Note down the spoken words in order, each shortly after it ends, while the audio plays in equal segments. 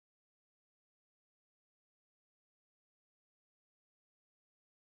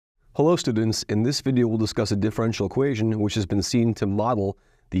Hello students, in this video we'll discuss a differential equation which has been seen to model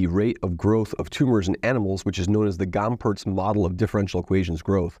the rate of growth of tumors in animals, which is known as the Gompertz model of differential equations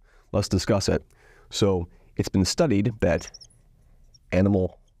growth. Let's discuss it. So it's been studied that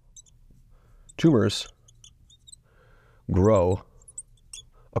animal tumors grow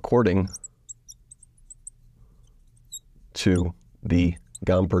according to the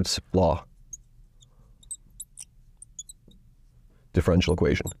Gompertz law differential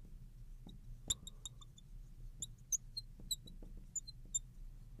equation.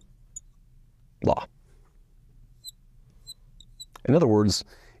 Law. In other words,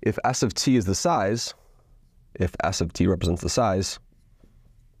 if S of t is the size, if S of t represents the size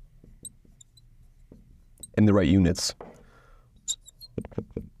in the right units,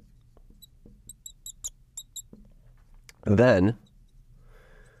 then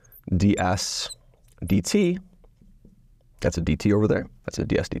ds dt, that's a dt over there, that's a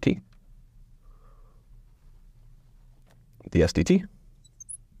ds dt, ds dt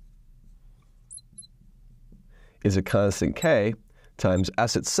is a constant k times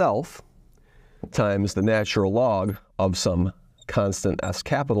s itself times the natural log of some constant s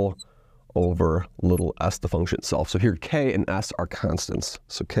capital over little s, the function itself. So here k and s are constants.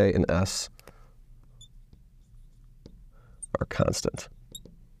 So k and s are constant.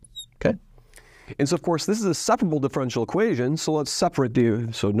 Okay? And so of course this is a separable differential equation, so let's separate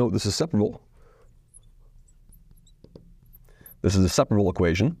so note this is separable. This is a separable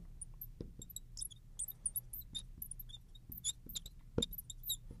equation.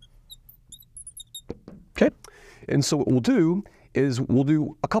 Okay, and so what we'll do is we'll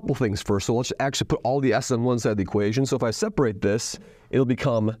do a couple things first. So let's actually put all the s on one side of the equation. So if I separate this, it'll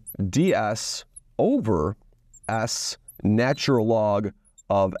become ds over s natural log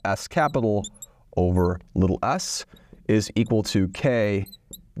of s capital over little s is equal to k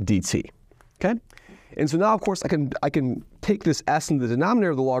dt. Okay, and so now of course I can take this s in the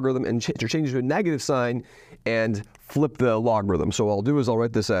denominator of the logarithm and change it to a negative sign and flip the logarithm. So what I'll do is I'll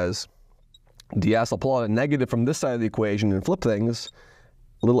write this as ds, I'll pull out a negative from this side of the equation and flip things,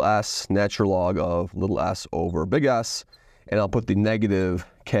 little s natural log of little s over big S, and I'll put the negative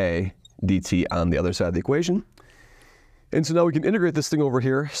k dt on the other side of the equation. And so now we can integrate this thing over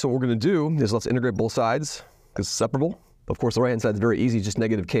here. So what we're going to do is let's integrate both sides because it's separable. Of course, the right-hand side is very easy, just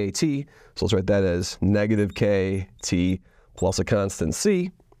negative kt. So let's write that as negative kt plus a constant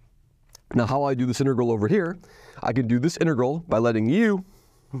c. Now how I do this integral over here, I can do this integral by letting u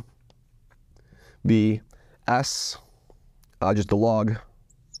be s, just the log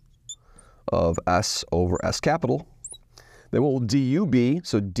of s over s capital. Then what will du be?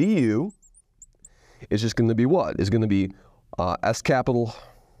 So du is just going to be what? Is going to be s capital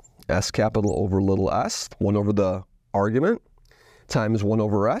over little s, 1 over the argument, times 1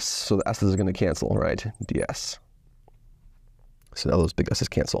 over s. So the s's are going to cancel, right? ds. So now those big s's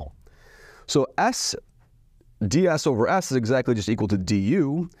cancel. So ds over s is exactly just equal to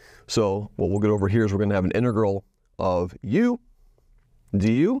du. So what we'll get over here is we're going to have an integral of u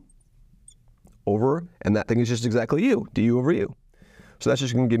du over, and that thing is just exactly u, du over u. So that's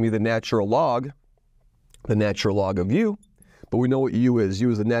just going to give me the natural log of u. But we know what u is. U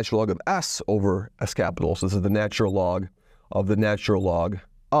is the natural log of s over s capital. So this is the natural log of the natural log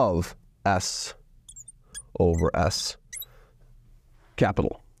of s over s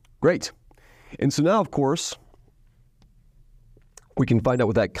capital. Great. And so now, of course, we can find out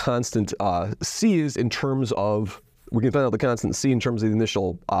what that constant c is in terms of, we can find out the constant c in terms of the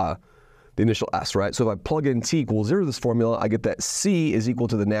initial s, right? So if I plug in t equals 0 to this formula, I get that c is equal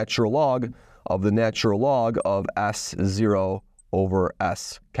to the natural log of s0 over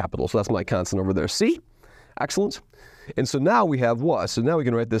s capital. So that's my constant over there, c. Excellent. And so now we have what? So now we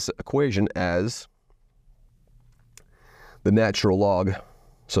can write this equation as the natural log,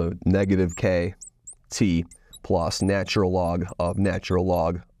 so negative kt plus natural log of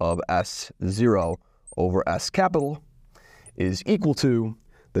s0 over s capital is equal to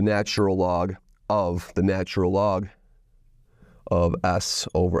the natural log of s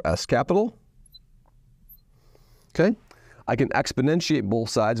over s capital. Okay, I can exponentiate both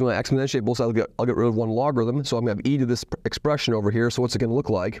sides. When I exponentiate both sides, I'll get rid of one logarithm. So I'm going to have e to this expression over here. So what's it going to look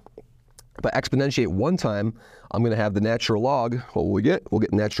like? If I exponentiate one time, I'm going to have the natural log. What will we get? We'll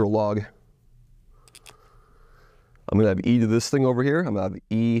get natural log. I'm going to have e to this thing over here. I'm going to have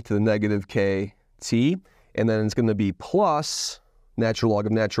e to the negative kt, and then it's going to be plus natural log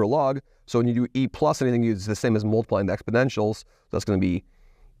of natural log. So when you do e plus anything, it's the same as multiplying the exponentials. So that's going to be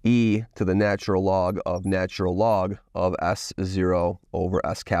e to the natural log of s0 over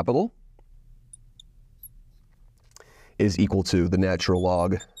s capital is equal to the natural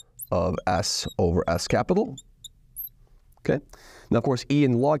log of S over S capital. Okay. Now, of course, E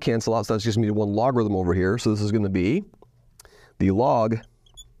and log cancel out, so that's just going to be one logarithm over here. So this is going to be the log,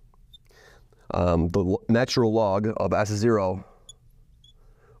 the natural log of S0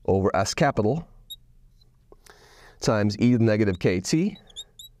 over S capital times e to the negative kt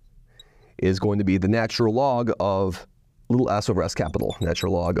is going to be the natural log of little s over S capital,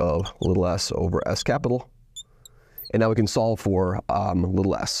 natural log of little s over S capital. And now we can solve for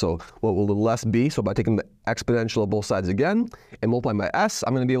little s. So what will little s be? So by taking the exponential of both sides again and multiplying by s,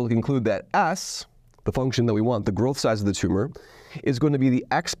 I'm going to be able to conclude that s, the function that we want, the growth size of the tumor, is going to be the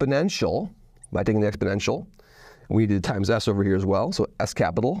exponential, by taking the exponential, we did times s over here as well, so S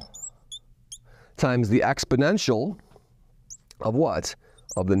capital, times the exponential of what?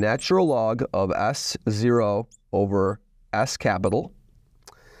 Of the natural log of S0 over S capital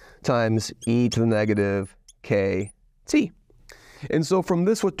times e to the negative kt. And so from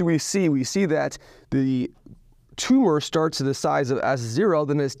this, what do we see? We see that the tumor starts at the size of S0,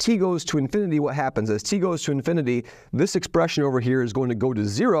 then as t goes to infinity, what happens? As t goes to infinity, this expression over here is going to go to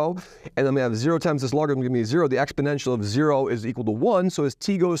 0, and then we have 0 times this logarithm give me 0. The exponential of 0 is equal to 1, so as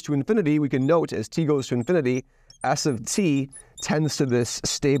t goes to infinity, we can note as t goes to infinity, S of t tends to this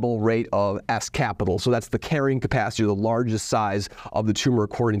stable rate of S capital. So that's the carrying capacity, the largest size of the tumor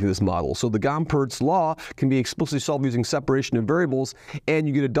according to this model. So the Gompertz law can be explicitly solved using separation of variables, and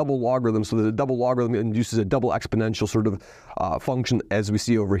you get a double logarithm. So the double logarithm induces a double exponential sort of function as we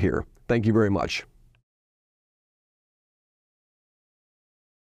see over here. Thank you very much.